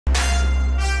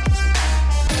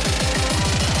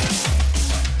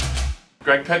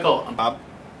Greg Pickel, Bob.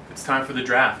 it's time for the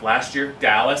draft. Last year,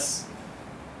 Dallas,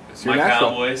 my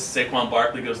Cowboys, Saquon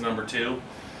Barkley goes number 2.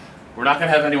 We're not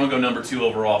going to have anyone go number 2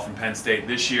 overall from Penn State.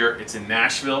 This year, it's in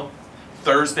Nashville,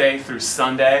 Thursday through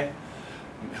Sunday.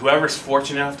 Whoever's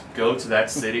fortunate enough to go to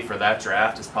that city for that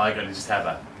draft is probably going to just have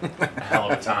a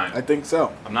hell of a time. I think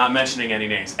so. I'm not mentioning any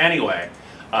names. Anyway,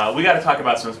 we got to talk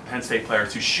about some Penn State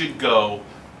players who should go,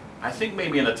 I think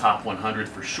maybe in the top 100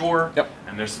 for sure. Yep.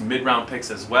 And there's some mid-round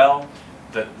picks as well.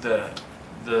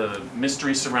 The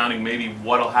mystery surrounding maybe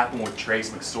what'll happen with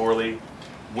Trace McSorley,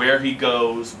 where he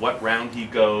goes, what round he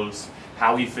goes,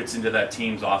 how he fits into that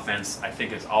team's offense, I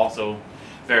think is also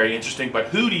very interesting. But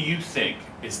who do you think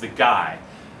is the guy,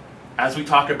 as we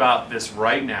talk about this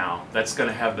right now, that's going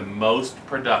to have the most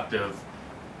productive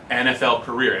NFL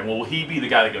career? And will he be the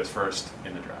guy that goes first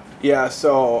in the draft? Yeah,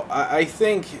 so I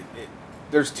think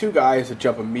there's 2 guys that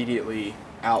jump immediately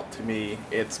out to me.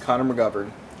 It's Connor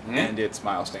McGovern and it's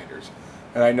Miles Sanders.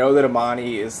 And I know that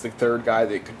Amani is the 3rd guy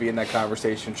that could be in that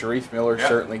conversation. Shareef Miller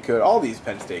certainly could. All these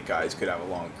Penn State guys could have a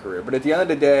long career. But at the end of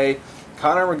the day,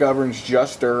 Connor McGovern's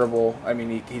just durable. I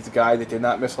mean, he's a guy that did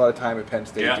not miss a lot of time at Penn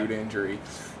State due to injury.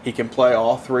 He can play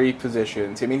all 3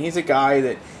 positions. I mean, he's a guy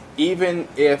that even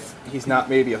if he's not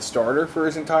maybe a starter for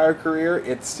his entire career,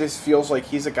 it just feels like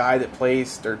he's a guy that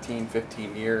plays 13,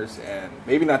 15 years, and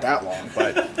maybe not that long,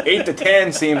 but 8 to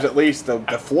 10 seems at least the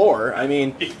floor. I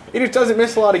mean, he just doesn't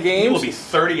miss a lot of games. He will be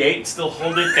 38 and still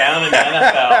hold it down in the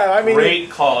NFL. I mean, great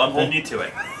call. I'm holding you to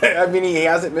it. I mean, he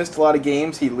hasn't missed a lot of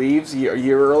games. He leaves a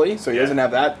year early, so he doesn't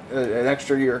have that an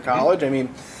extra year of college. I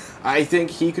mean, I think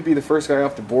he could be the first guy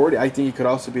off the board. I think he could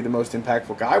also be the most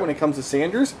impactful guy when it comes to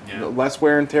Sanders. Less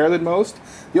wear and tear than most.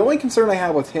 The only concern I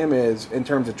have with him is, in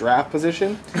terms of draft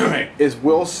position, is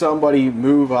will somebody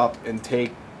move up and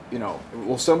take,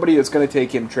 will somebody that's going to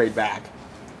take him trade back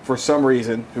for some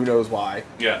reason, who knows why.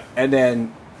 Yeah. And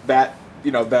then that,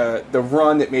 the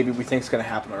run that maybe we think is going to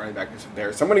happen on running back is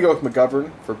there. So I'm going to go with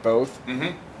McGovern for both.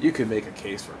 You could make a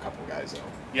case for a couple guys, though.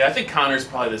 Yeah, I think Connor's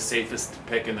probably the safest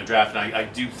pick in the draft, and I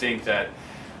do think that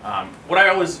what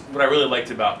I really liked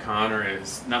about Connor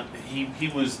is he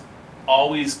was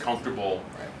always comfortable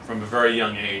from a very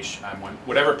young age.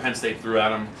 Whatever Penn State threw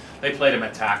at him, they played him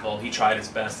at tackle. He tried his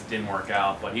best; it didn't work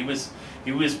out, but he was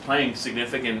playing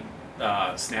significant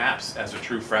snaps as a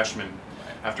true freshman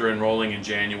after enrolling in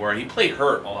January. He played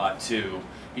hurt a lot too.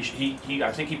 I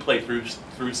think he played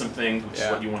through some things, which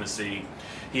is what you want to see.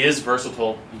 He is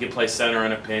versatile. He can play center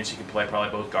in a pinch. He can play probably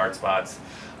both guard spots.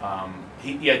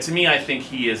 To me, I think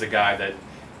he is a guy that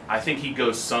I think he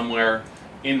goes somewhere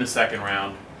in the 2nd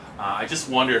round. I just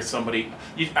wonder if somebody.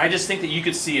 I just think that you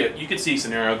could see a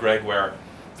scenario, Greg, where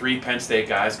 3 Penn State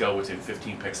guys go within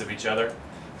 15 picks of each other.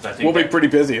 I think we'll be pretty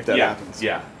busy if that happens.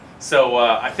 Yeah. So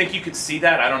I think you could see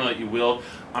that. I don't know that you will.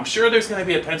 I'm sure there's going to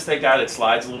be a Penn State guy that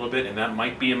slides a little bit, and that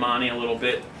might be Amani a little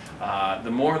bit.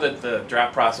 The more that the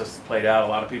draft process played out, a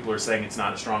lot of people are saying it's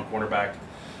not a strong cornerback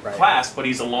class, but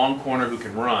he's a long corner who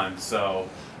can run. So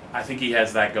I think he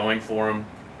has that going for him.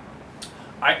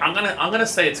 I'm gonna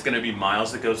say it's going to be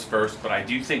Miles that goes first, but I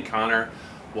do think Connor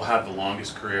will have the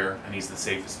longest career, and he's the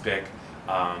safest pick.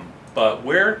 But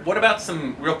what about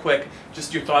some, real quick,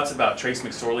 just your thoughts about Trace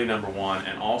McSorley, number 1,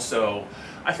 and also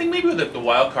I think maybe the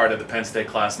wild card of the Penn State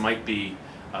class might be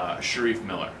Shareef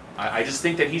Miller. I just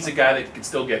think that he's a guy that can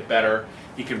still get better.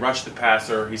 He can rush the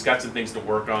passer. He's got some things to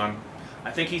work on.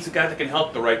 I think he's a guy that can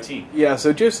help the right team. Yeah,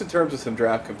 so just in terms of some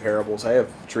draft comparables, I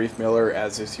have Shareef Miller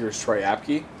as this year's Troy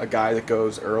Apke, a guy that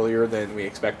goes earlier than we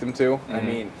expect him to. I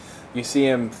mean, you see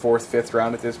him 4th, 5th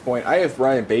round at this point. I have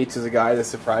Ryan Bates as a guy that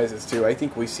surprises too. I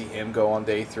think we see him go on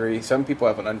day 3. Some people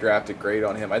have an undrafted grade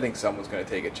on him. I think someone's going to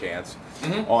take a chance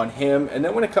on him. And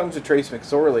then when it comes to Trace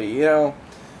McSorley,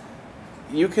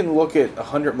 you can look at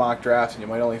 100 mock drafts and you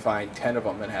might only find 10 of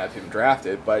them that have him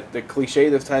drafted. But the cliche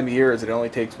this time of year is it only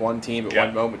takes one team at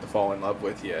one moment to fall in love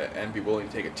with you and be willing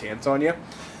to take a chance on you.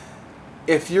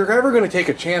 If you're ever going to take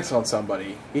a chance on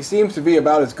somebody, he seems to be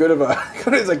about as good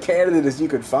as a candidate as you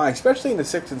could find, especially in the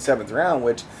 6th and 7th round,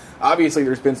 which obviously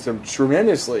there's been some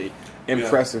tremendously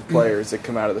impressive players that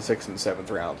come out of the 6th and 7th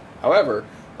round. However,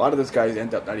 a lot of those guys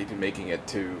end up not even making it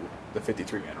to the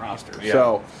 53-man roster. Yeah.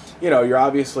 So, you're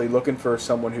obviously looking for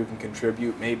someone who can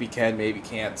contribute, maybe can, maybe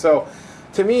can't. So,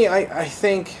 to me, I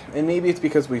think, and maybe it's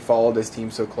because we followed this team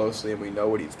so closely and we know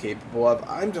what he's capable of,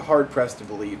 I'm hard-pressed to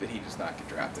believe that he does not get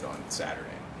drafted on Saturday.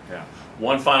 Yeah.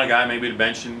 One final guy maybe to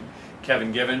mention,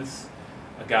 Kevin Givens,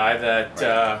 a guy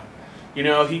that,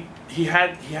 he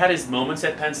had his moments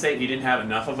at Penn State. He didn't have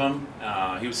enough of them.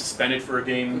 He was suspended for a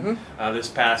game this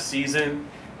past season.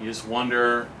 You just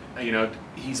wonder,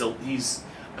 he's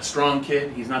a strong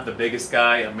kid. He's not the biggest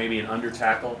guy. Maybe an under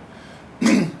tackle.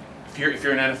 If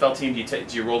you're an NFL team,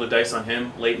 do you roll the dice on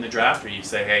him late in the draft, or you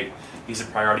say, hey, he's a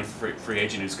priority free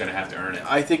agent who's going to have to earn it?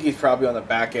 I think he's probably on the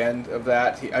back end of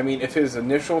that. I mean, if his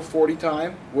initial 40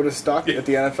 time would have stuck at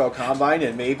the NFL Combine,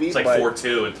 and maybe it's like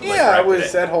 4.2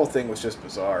 until that whole thing was just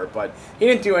bizarre. But he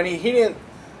didn't do any. He didn't.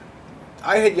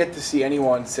 I had yet to see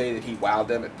anyone say that he wowed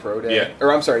them at Pro Day. Yeah.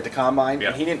 Or I'm sorry, at the Combine. Yeah.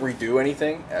 And he didn't redo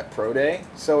anything at Pro Day.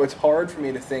 So it's hard for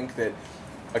me to think that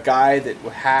a guy that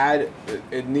had,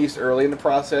 at least early in the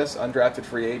process, undrafted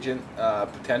free agent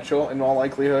potential in all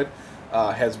likelihood,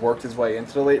 has worked his way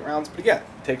into the late rounds. But again,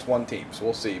 it takes one team, so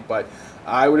we'll see. But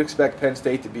I would expect Penn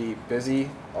State to be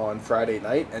busy on Friday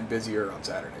night and busier on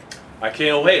Saturday. I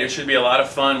can't wait. It should be a lot of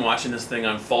fun watching this thing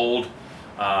unfold.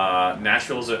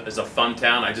 Nashville is a fun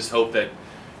town. I just hope that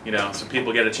some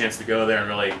people get a chance to go there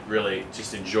and really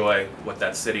just enjoy what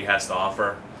that city has to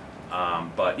offer.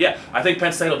 But yeah, I think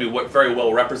Penn State will be very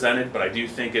well represented. But I do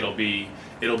think it'll be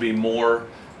more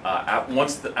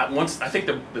once I think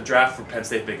the draft for Penn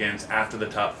State begins after the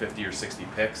top 50 or 60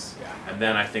 picks, and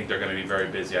then I think they're going to be very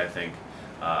busy. I think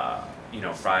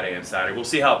Friday and Saturday. We'll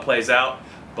see how it plays out.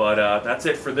 But that's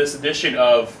it for this edition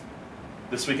of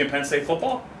This Week in Penn State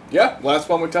Football. Yeah, last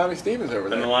one with Tommy Stevens over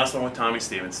there. And the last one with Tommy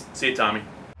Stevens. See you, Tommy.